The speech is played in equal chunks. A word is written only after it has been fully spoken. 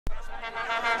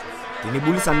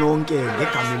Nginibulisa nonke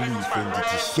ngegama elihle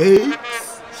ndithi shakes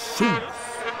shoes.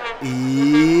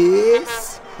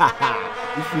 Yes.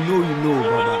 If you know, you know,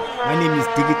 baba. My name is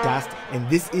Dust, and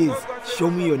this is Show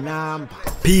Me Your Number.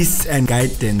 Peace and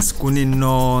guidance kuni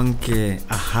nonke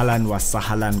ahalan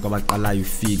wasahalan kwabaqala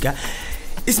ufika.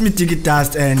 It's me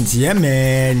Dust, and yeah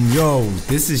man, yo,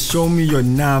 this is Show Me Your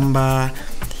Number,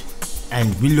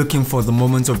 and we're looking for the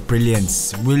moments of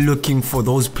brilliance. We're looking for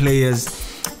those players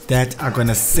that are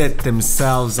gonna set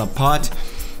themselves apart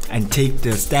and take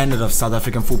the standard of South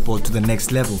African football to the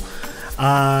next level.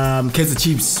 Kaizer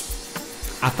Chiefs,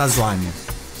 Atazwane,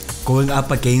 going up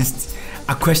against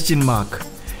a question mark.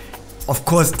 Of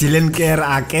course, Dylan Kerr,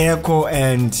 Akeko,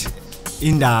 and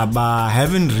Indaba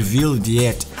haven't revealed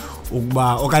yet.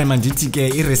 Okanye mandithi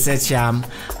ke i-research yam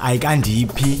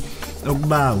ayikandiphi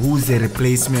ukuba who's the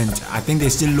replacement. I think they're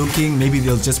still looking. Maybe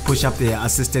they'll just push up their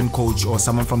assistant coach or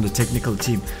someone from the technical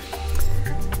team.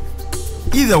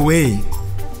 Either way,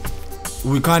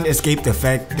 we can't escape the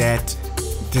fact that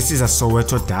this is a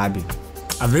Soweto derby.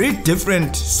 A very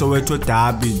different Soweto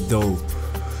derby though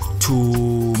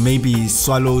to maybe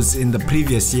Swallows in the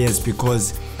previous years,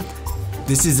 because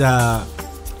this is a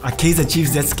Kaizer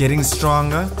Chiefs that's getting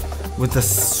stronger with the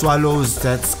Swallows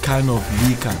that's kind of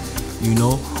weaker, you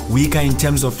know, weaker in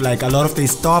terms of like a lot of the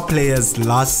star players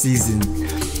last season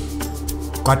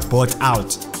got bought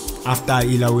out after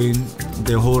Ilawin,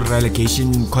 the whole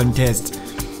relegation contest.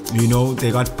 You know,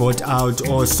 they got bought out.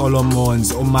 Or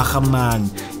Solomons, or Mahaman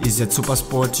is at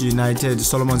SuperSport United.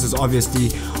 Solomons is obviously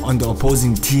on the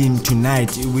opposing team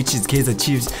tonight, which is Kaizer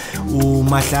Chiefs.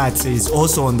 Mahlatse is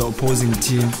also on the opposing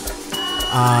team.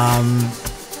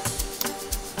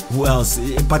 Who else?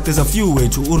 But there's a few way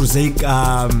to Urzeik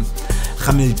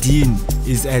Hamildin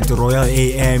is at Royal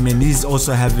AM, and he's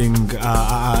also having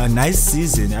a nice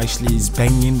season. Actually, he's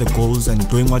banging in the goals and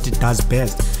doing what he does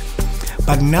best.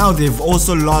 But now they've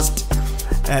also lost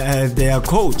their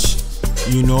coach.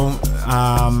 You know,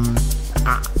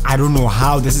 I don't know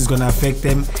how this is gonna affect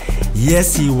them.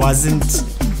 Yes, he wasn't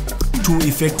too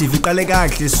effective.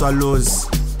 Swallows,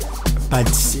 but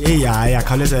they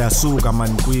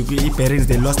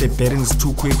lost their bearings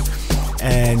too quick,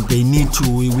 and they need to.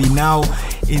 We now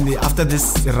after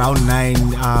this round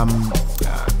 9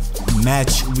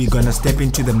 match, we're gonna step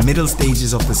into the middle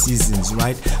stages of the seasons,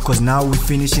 right? Because now we're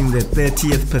finishing the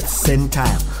 30th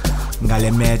percentile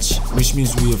ngale match, which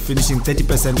means we are finishing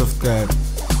 30% of the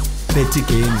 30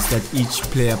 games that each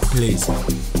player plays,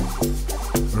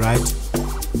 right?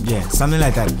 Yeah, something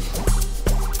like that.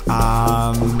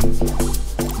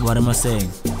 What am I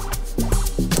saying?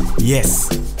 Yes,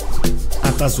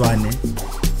 Atazwane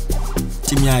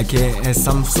team yake has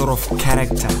some sort of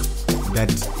character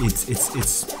that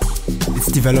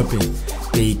it's developing.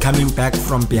 They coming back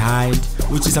from behind,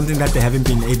 which is something that they haven't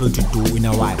been able to do in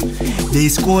a while. They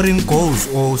scoring goals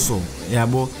also, yeah,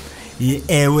 but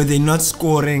where they're not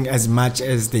scoring as much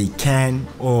as they can,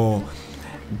 or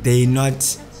they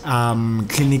not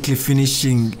clinically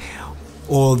finishing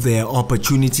all the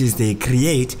opportunities they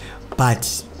create,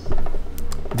 but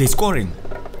they're scoring.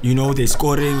 You know, they're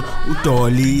scoring.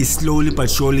 Utoli is slowly but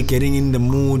surely getting in the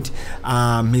mood.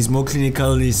 He's more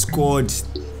clinical. He scored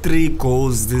 3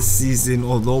 goals this season,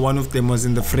 although one of them was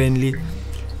in the friendly.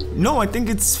 No, I think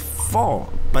it's 4.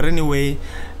 But anyway,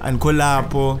 and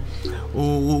Kolapo,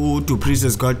 Dupriest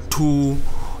has got 2.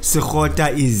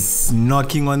 Sekgotha is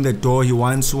knocking on the door. He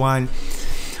wants 1.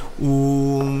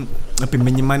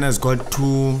 Upimenyimana has got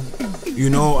 2. You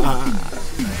know,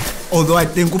 although I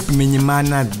think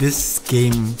Upimenyimana this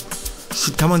game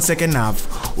should come on second half.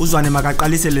 Uzwane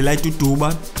makaqalise le light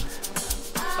uduba,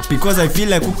 because I feel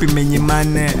like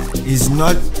Upimenyimana is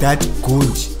not that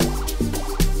good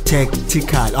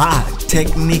technical.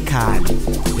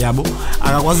 Yabo,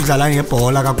 akakwazi udlala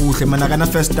ngebhola kakuhle mana kana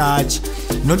first touch.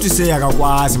 Not to say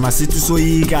akakwazi, masithi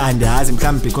soyika andazi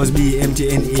mhlawumbe because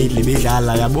be-MTN8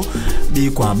 lebedlala yabo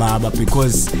bigwababa,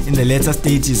 because in the later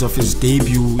stages of his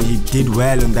debut he did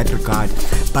well in that regard.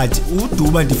 But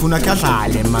uduba ndifuna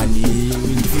kadlale man,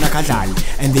 ndifuna kadlale,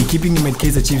 and they're keeping him at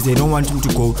Kaizer Chiefs. They don't want him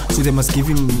to go, so they must give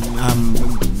him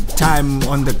time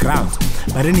on the ground.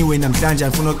 But anyway, namhlanje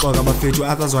afuna uxoxa abafethu.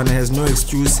 Atazwane has no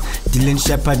excuse. Dylan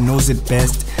Shepherd knows it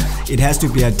best. It has to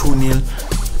be a 2-0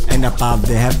 and above.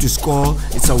 They have to score.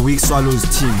 It's a weak Swallows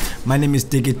team. My name is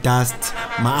Dust.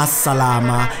 Ma'as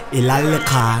salama.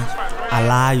 Ilalekha.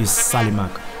 Allah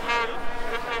yusalimak.